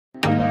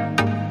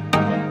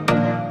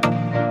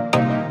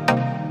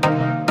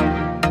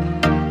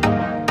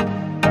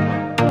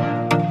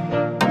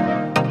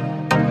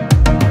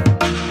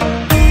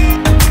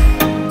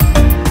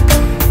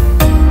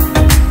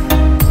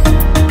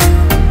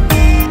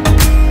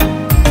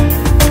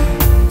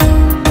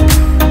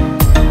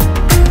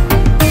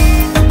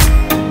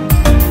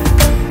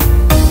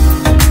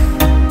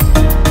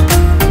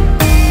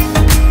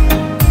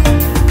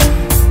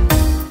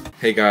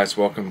Hey guys,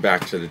 welcome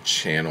back to the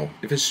channel.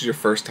 If this is your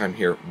first time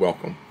here,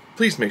 welcome.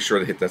 Please make sure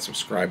to hit that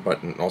subscribe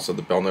button and also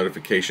the bell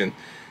notification.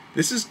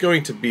 This is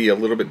going to be a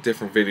little bit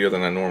different video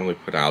than I normally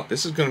put out.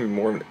 This is going to be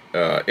more of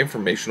an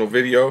informational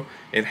video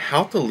in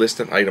how to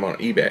list an item on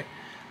eBay.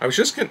 I was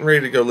just getting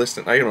ready to go list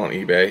an item on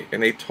eBay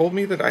and they told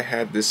me that I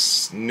had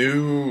this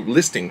new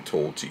listing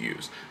tool to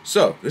use.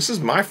 So this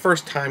is my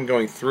first time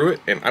going through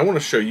it, and I want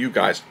to show you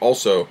guys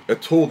also a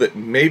tool that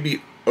may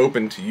be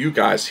open to you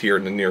guys here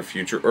in the near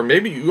future, or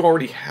maybe you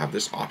already have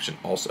this option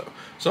also.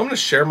 So I'm going to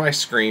share my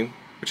screen,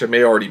 which I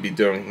may already be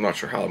doing. I'm not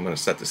sure how I'm going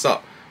to set this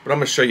up, but I'm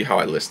going to show you how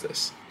I list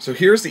this. So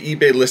here's the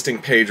eBay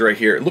listing page right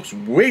here. It looks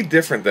way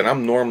different than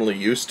I'm normally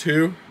used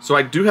to. So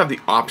I do have the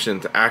option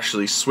to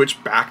actually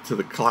switch back to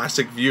the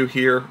classic view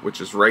here,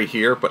 which is right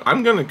here, but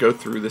I'm going to go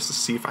through this to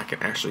see if I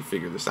can actually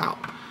figure this out.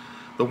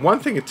 The one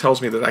thing it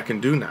tells me that I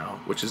can do now,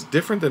 which is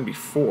different than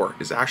before,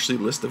 is actually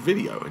list a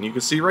video. And you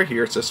can see right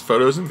here it says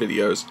photos and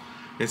videos.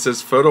 It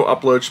says photo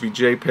upload should be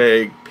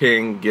JPEG,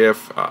 PNG,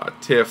 GIF,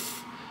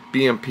 TIFF,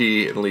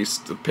 BMP, at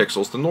least the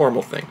pixels, the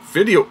normal thing.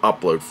 Video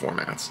upload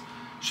formats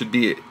should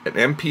be an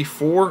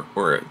MP4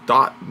 or a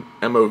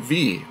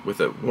 .mov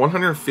with a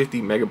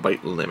 150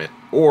 megabyte limit,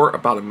 or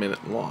about a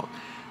minute long.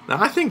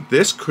 Now I think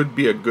this could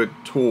be a good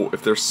tool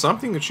if there's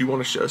something that you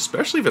want to show,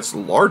 especially if it's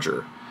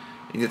larger.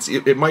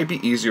 It might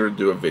be easier to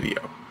do a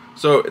video.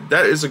 So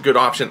that is a good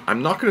option.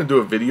 I'm not going to do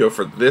a video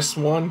for this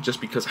one just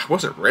because I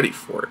wasn't ready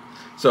for it.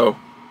 So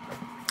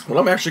what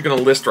I'm actually going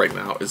to list right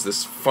now is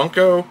this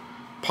Funko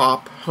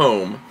Pop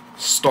Home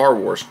Star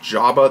Wars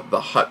Jabba the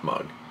Hutt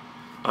mug.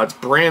 It's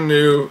brand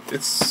new.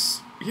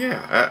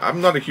 I'm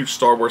not a huge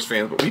Star Wars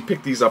fan, but we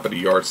picked these up at a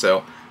yard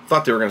sale.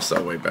 Thought they were going to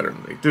sell way better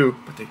than they do,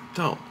 but they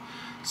don't.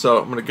 So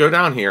I'm going to go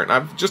down here, and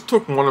I've just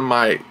took one of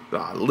my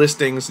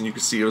listings, and you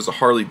can see it was a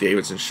Harley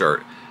Davidson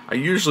shirt. I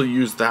usually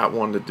use that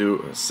one to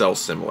do sell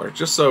similar,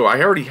 just so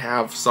I already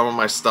have some of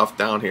my stuff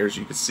down here, as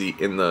you can see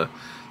in the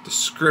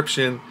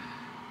description.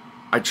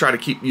 I try to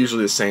keep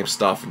usually the same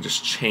stuff and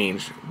just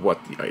change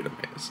what the item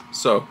is.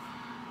 So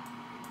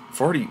I've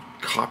already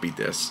copied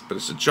this, but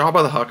it's a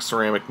Jabba the Hutt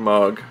ceramic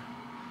mug.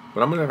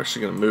 But I'm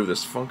actually going to move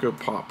this Funko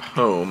Pop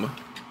Home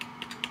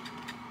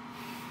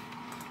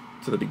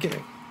to the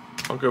beginning.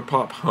 Funko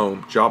Pop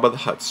Home Jabba the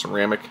Hutt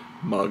ceramic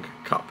mug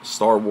cup,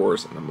 Star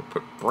Wars, and I'm going to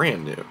put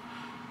brand new,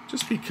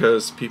 just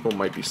because people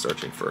might be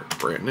searching for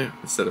brand new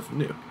instead of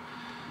new.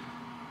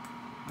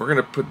 We're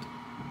going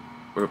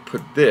to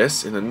put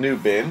this in a new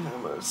bin.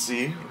 I'm going to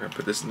see. We're going to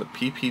put this in the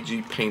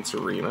PPG Paints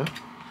Arena.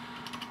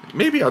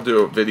 Maybe I'll do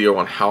a video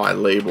on how I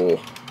label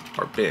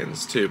our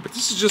bins too, but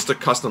this is just a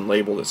custom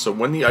label, so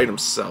when the item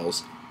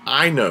sells,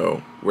 I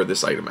know where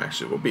this item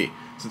actually will be.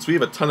 Since we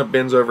have a ton of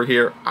bins over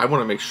here, I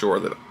want to make sure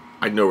that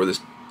I know where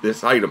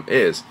this item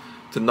is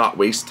to not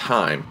waste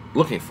time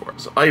looking for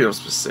it. So item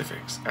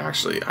specifics.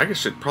 Actually, I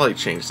should probably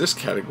change this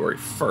category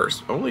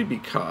first, only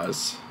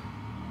because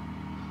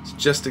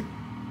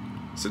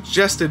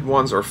suggested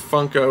ones are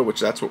Funko, which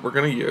that's what we're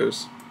going to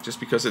use, just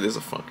because it is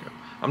a Funko.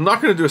 I'm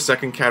not going to do a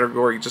second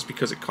category just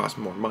because it costs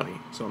more money,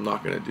 so I'm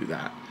not going to do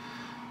that.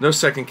 No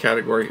second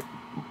category.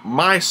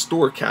 My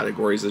store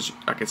categories, as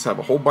I can have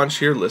a whole bunch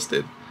here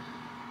listed.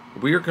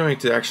 We are going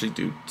to actually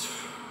do,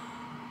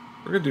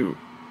 we're going to do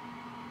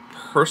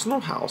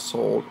personal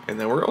household, and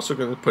then we're also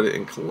going to put it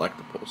in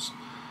collectibles.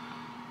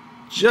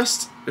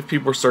 Just if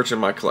people are searching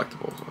my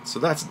collectibles. So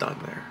that's done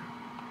there.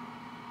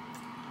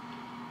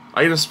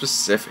 Item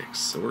specifics.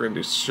 So we're going to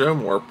do show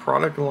more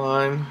product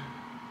line.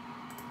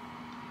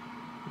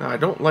 Now I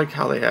don't like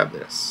how they have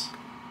this,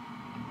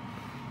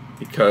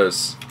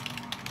 because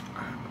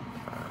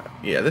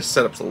yeah, this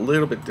setup's a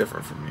little bit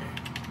different for me.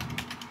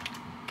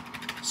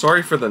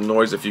 Sorry for the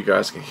noise if you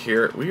guys can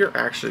hear it. We are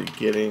actually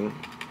getting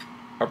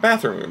our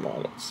bathroom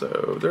remodeled,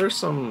 so there's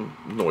some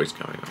noise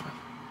going on.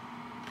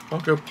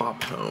 Funko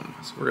Pop Home.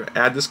 So we're going to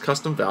add this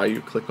custom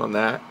value. Click on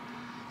that.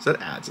 So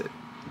that adds it.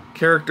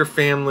 Character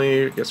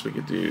family. I guess we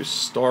could do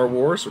Star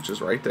Wars, which is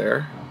right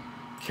there.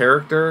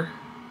 Character.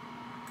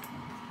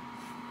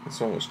 This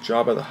one was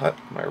Jabba the Hutt.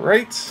 Am I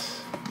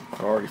right?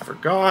 I already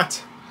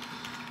forgot.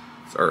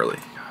 It's early,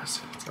 guys.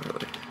 It's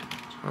early.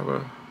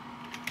 Jabba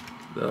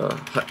the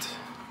Hutt.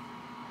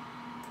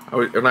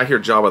 When I hear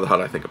Jabba the Hutt,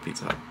 I think of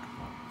Pizza Hut.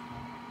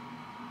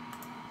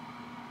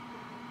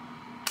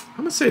 I'm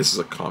going to say this is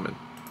a common,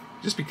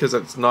 just because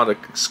it's not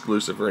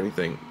exclusive or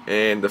anything.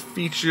 And the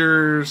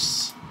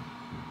features,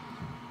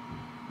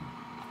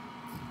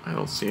 I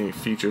don't see any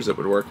features that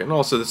would work. And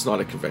also, it's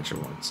not a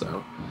convention one.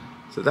 So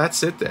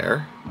that's it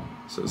there.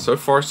 So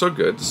far, so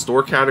good. The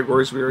store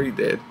categories we already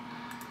did.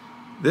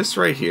 This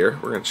right here,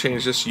 we're going to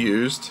change this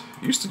used.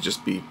 Used to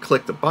just be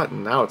click the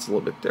button. Now it's a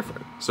little bit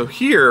different. So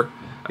here,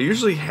 I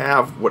usually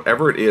have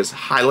whatever it is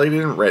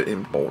highlighted in red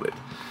and bolded.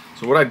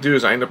 So what I do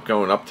is I end up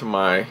going up to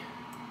my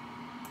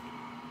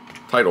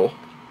title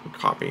and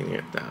copying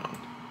it down.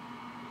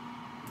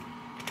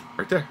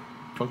 Right there.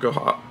 Funko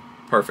Hop.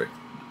 Perfect.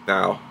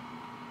 Now,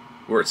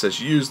 where it says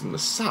used in the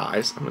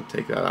size, I'm going to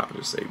take that out and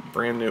just say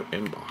brand new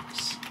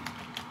inbox.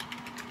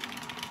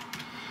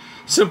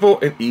 Simple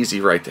and easy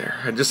right there.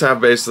 I just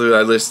have basically,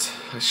 I list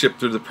shipped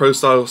through the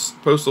postal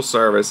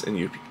service and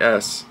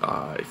UPS.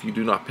 If you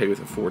do not pay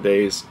within 4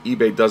 days,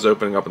 eBay does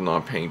open up a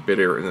non-paying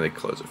bidder, and then they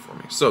close it for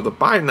me. So the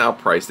buy now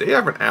price, they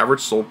have an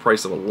average sold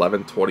price of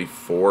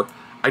 $11.24.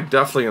 I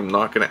definitely am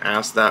not going to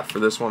ask that for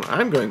this one.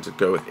 I'm going to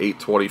go with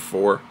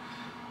 $8.24.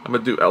 I'm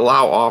going to do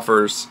allow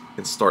offers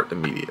and start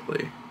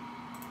immediately.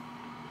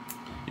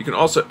 You can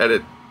also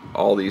edit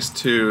all these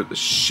too. The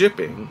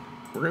shipping,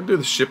 we're going to do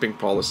the shipping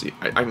policy.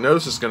 I know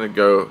this is going to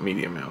go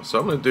medium now, so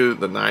I'm going to do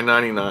the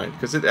 $9.99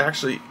 because it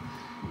actually,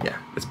 yeah,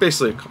 it's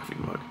basically a coffee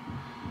mug.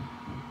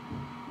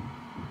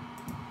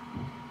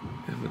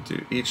 I'm going to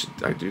do each,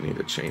 I do need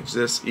to change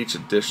this. Each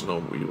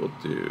additional we will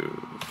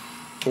do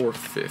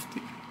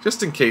 $4.50.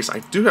 Just in case, I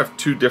do have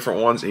two different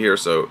ones here,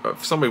 so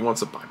if somebody wants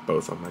to buy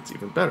both of them, that's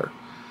even better.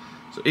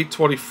 So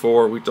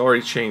 $8.24, we've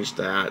already changed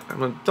that. I'm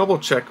going to double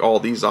check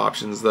all these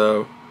options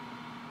though.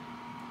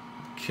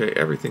 Okay,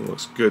 everything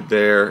looks good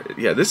there.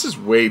 Yeah, this is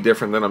way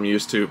different than I'm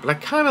used to, but I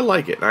kind of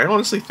like it. I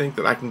honestly think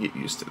that I can get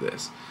used to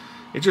this.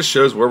 It just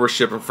shows where we're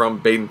shipping from,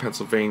 Baden,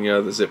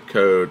 Pennsylvania, the zip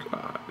code.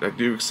 I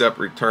do accept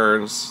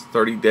returns,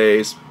 30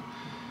 days,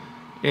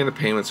 and the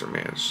payments are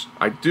managed.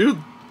 I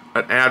do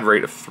an ad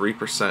rate of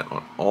 3%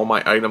 on all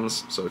my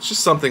items, so it's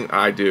just something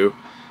I do.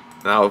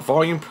 Now,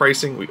 volume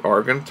pricing, we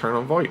are going to turn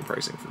on volume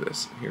pricing for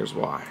this. Here's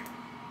why.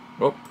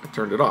 Oh, I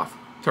turned it off.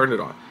 Turned it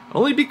on.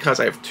 Only because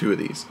I have two of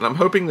these, and I'm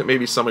hoping that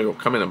maybe somebody will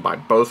come in and buy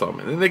both of them,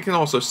 and then they can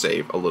also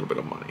save a little bit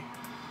of money.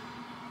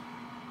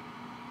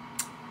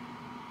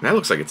 And that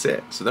looks like it's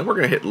it. So then we're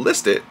going to hit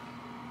list it,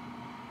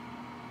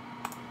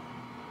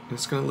 and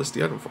it's going to list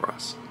the item for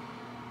us.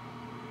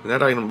 And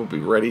that item will be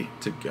ready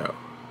to go.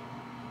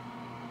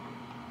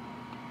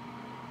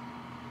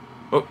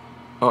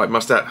 Oh, I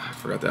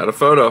forgot to add a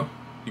photo.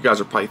 You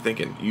guys are probably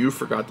thinking, you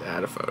forgot to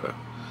add a photo.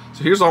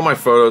 So here's all my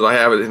photos. I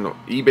have it in the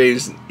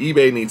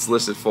eBay needs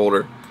listed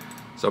folder.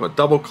 So I'm going to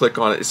double click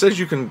on it. It says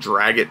you can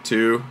drag it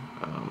too.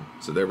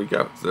 So there we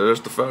go. So there's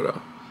the photo.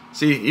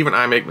 See, even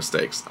I make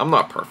mistakes. I'm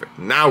not perfect.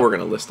 Now we're going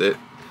to list it,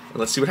 and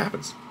let's see what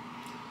happens.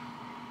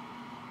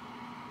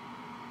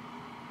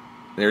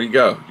 There you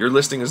go. Your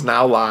listing is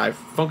now live.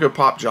 Funko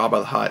Pop Jabba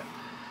the Hutt.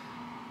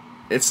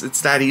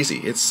 It's that easy.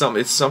 It's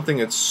something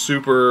that's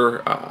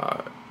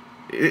super.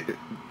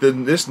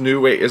 This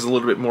new way is a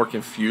little bit more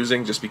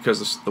confusing just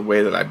because of the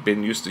way that I've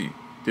been used to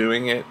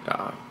doing it.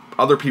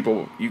 Other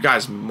people, you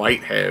guys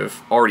might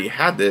have already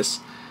had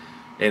this,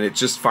 and it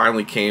just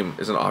finally came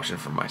as an option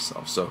for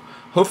myself. So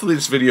hopefully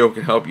this video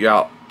can help you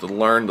out to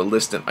learn to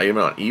list an item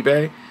on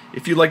eBay.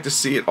 If you'd like to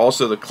see it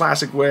also the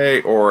classic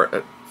way,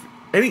 or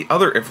any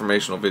other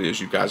informational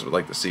videos you guys would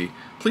like to see,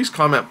 please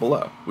comment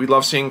below. We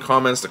love seeing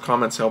comments. The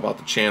comments help out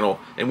the channel,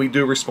 and we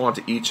do respond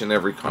to each and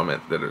every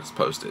comment that is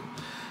posted.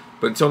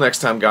 But until next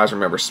time, guys,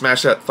 remember,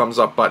 smash that thumbs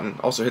up button.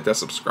 Also hit that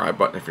subscribe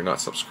button if you're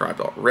not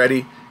subscribed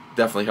already.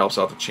 Definitely helps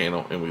out the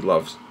channel, and we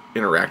love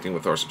interacting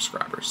with our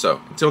subscribers.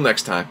 So until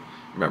next time,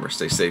 remember,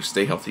 stay safe,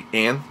 stay healthy,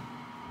 and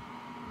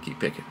keep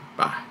picking.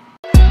 Bye.